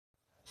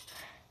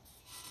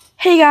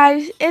Hey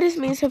guys, it is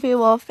me, Sophia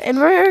Wolf, and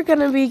we're going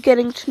to be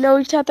getting to know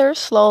each other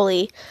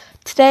slowly.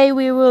 Today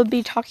we will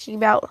be talking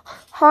about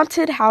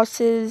haunted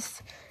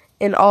houses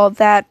and all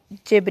that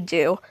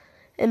jibbadoo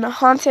and the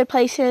haunted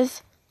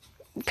places,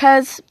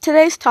 because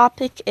today's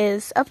topic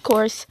is, of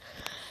course,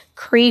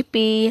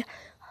 creepy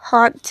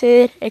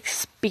haunted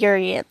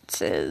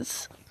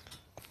experiences.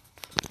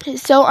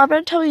 So I'm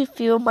going to tell you a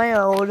few of my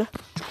own.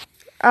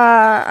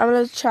 I'm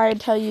going to try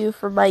and tell you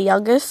from my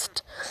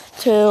youngest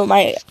to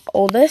my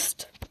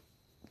oldest.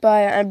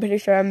 But I'm pretty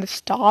sure I'm going to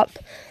stop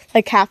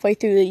like halfway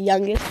through the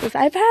youngest because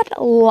I've had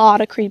a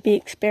lot of creepy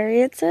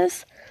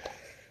experiences.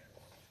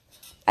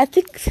 I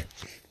think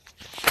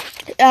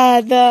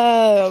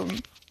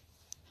the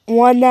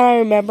one that I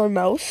remember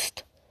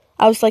most,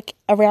 I was like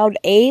around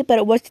 8, but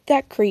it wasn't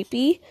that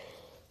creepy.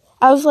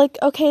 I was like,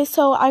 okay,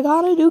 so I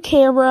got a new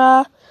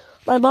camera.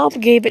 My mom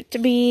gave it to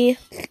me.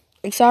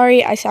 I'm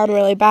sorry, I sound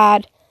really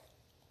bad.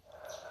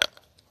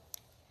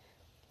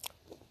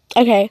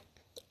 Okay,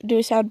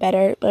 do sound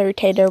better. My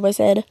retainer was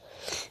in.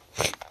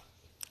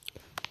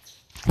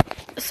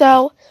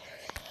 So,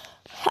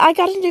 I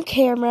got a new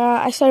camera.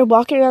 I started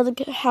walking around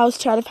the house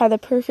trying to find the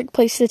perfect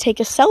place to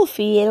take a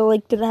selfie, and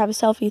it didn't have a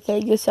selfie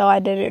thing, so I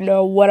didn't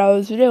know what I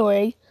was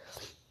doing.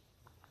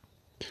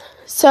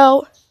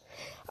 So,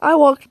 I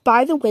walked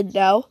by the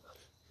window,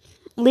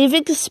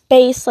 leaving the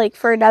space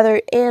for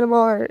another animal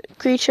or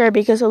creature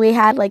because we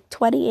had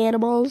 20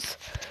 animals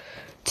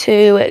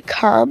to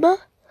come.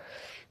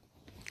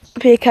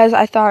 Because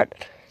I thought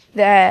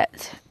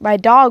that my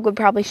dog would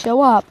probably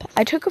show up.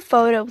 I took a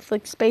photo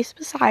with space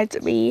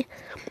beside me.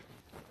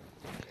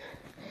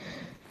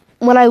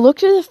 When I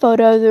looked at the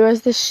photo, there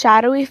was this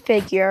shadowy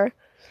figure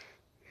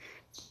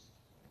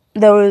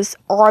that was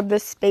on the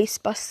space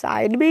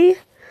beside me.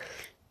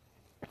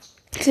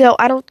 So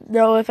I don't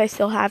know if I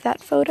still have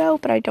that photo,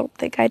 but I don't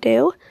think I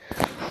do.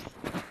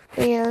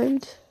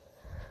 And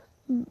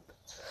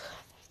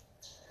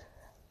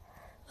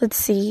let's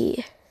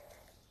see.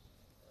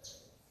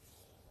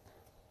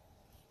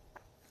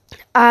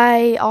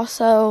 I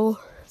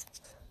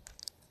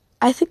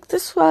think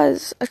this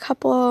was a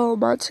couple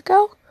months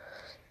ago.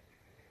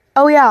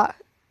 Oh yeah,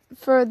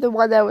 for the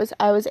one I was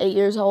 8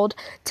 years old.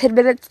 10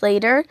 minutes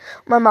later,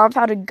 my mom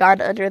found a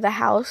gun under the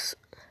house.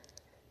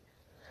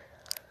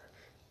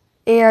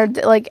 And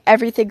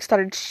everything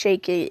started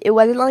shaking. It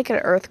wasn't an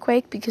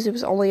earthquake because it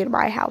was only in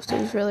my house. It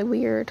was really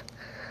weird.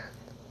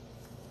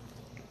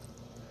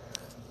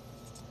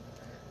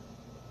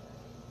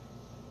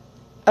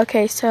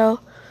 Okay, so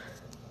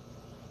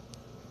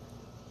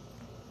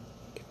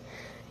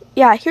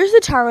yeah, here's the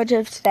challenge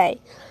of today.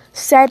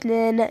 Send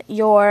in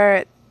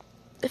your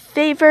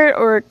favorite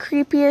or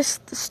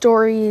creepiest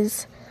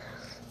stories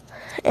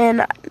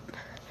and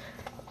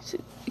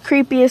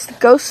creepiest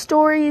ghost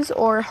stories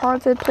or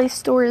haunted place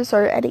stories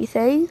or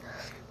anything,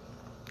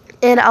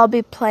 and I'll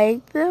be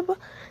playing them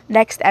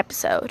next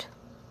episode.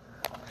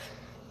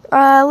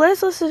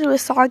 Let's listen to a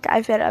song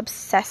I've been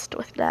obsessed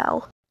with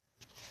now.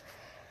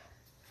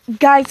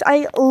 Guys,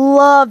 I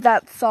love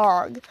that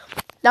song.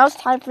 Now it's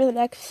time for the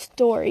next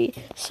story.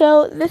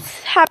 So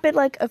this happened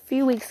a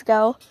few weeks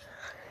ago.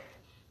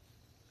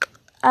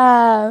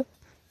 Around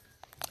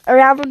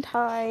the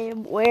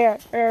time where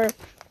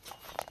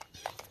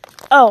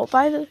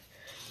by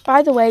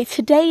the way,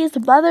 today is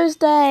Mother's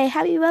Day.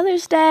 Happy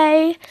Mother's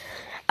Day.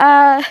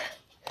 Why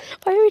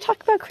are we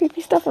talking about creepy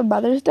stuff on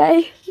Mother's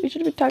Day? We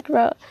should be talking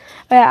about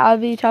I'll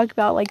be talking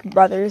about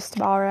mothers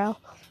tomorrow.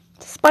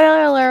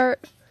 Spoiler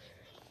alert.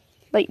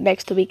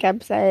 Next week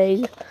I'm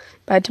saying.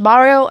 By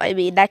tomorrow I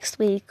mean next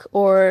week,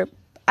 or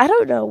I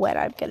don't know when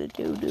I'm gonna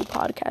do new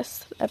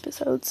podcast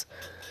episodes.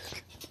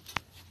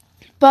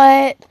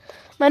 But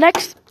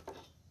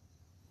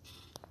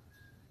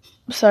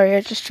sorry,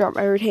 I just dropped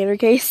my retainer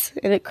case,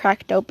 and it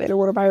cracked open, and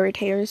one of my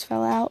retainers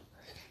fell out.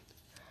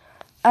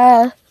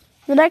 The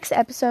next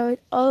episode,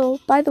 oh,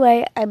 by the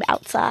way, I'm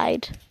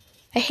outside.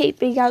 I hate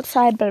being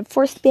outside, but I'm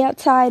forced to be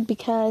outside,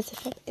 because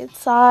if I'm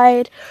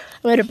inside,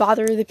 I'm going to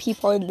bother the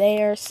people in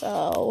there,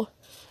 so,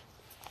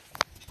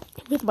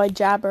 with my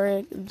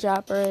jabbering.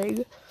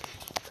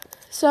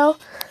 So,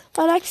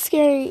 my next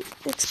scary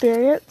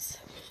experience,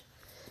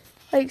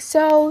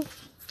 so,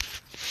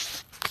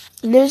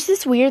 there's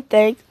this weird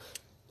thing.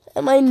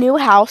 At my new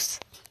house,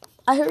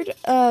 I heard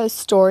a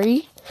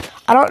story.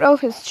 I don't know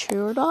if it's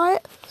true or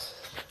not,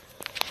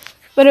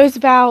 but it was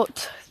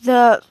about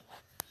the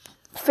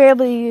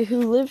family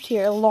who lived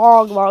here a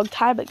long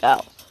time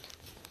ago.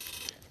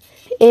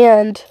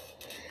 And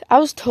I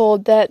was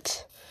told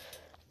that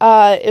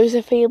it was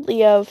a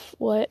family of,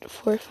 4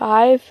 or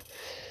 5?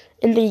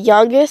 And the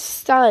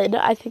youngest son,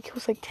 I think it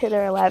was 10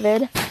 or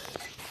 11,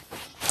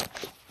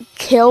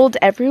 killed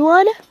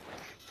everyone.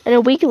 And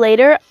a week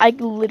later, I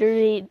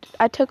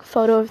took a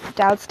photo of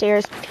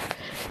downstairs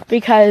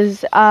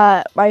because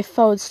my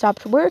phone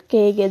stopped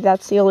working, and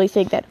that's the only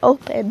thing that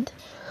opened.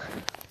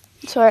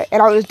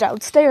 And I was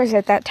downstairs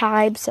at that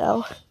time,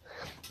 so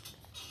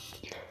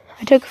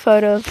I took a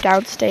photo of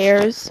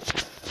downstairs.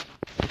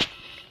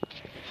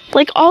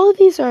 All of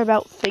these are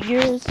about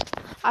figures.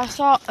 I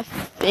saw a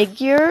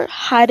figure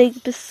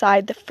hiding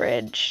beside the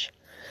fridge.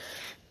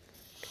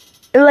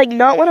 And, like,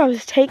 not when I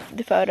was taking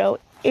the photo,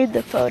 in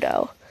the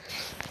photo.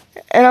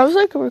 And I was,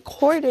 like,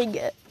 recording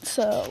it,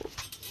 so,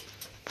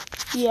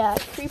 yeah,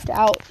 creeped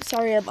out.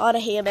 Sorry, I'm on a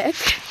hammock.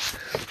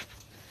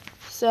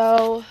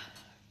 So,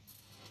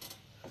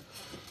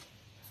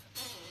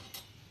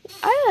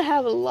 I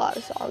have a lot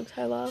of songs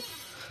I love.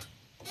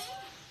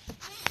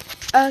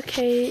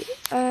 Okay,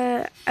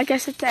 I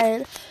guess it's the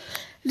end.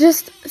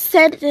 Just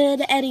send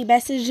in any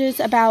messages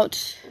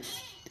about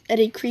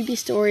any creepy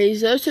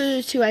stories. Those are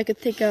the two I could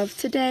think of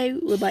today.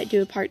 We might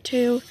do a part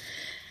 2.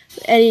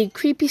 Any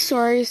creepy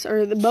stories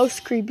or the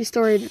most creepy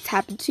story that's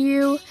happened to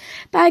you.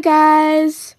 Bye, guys.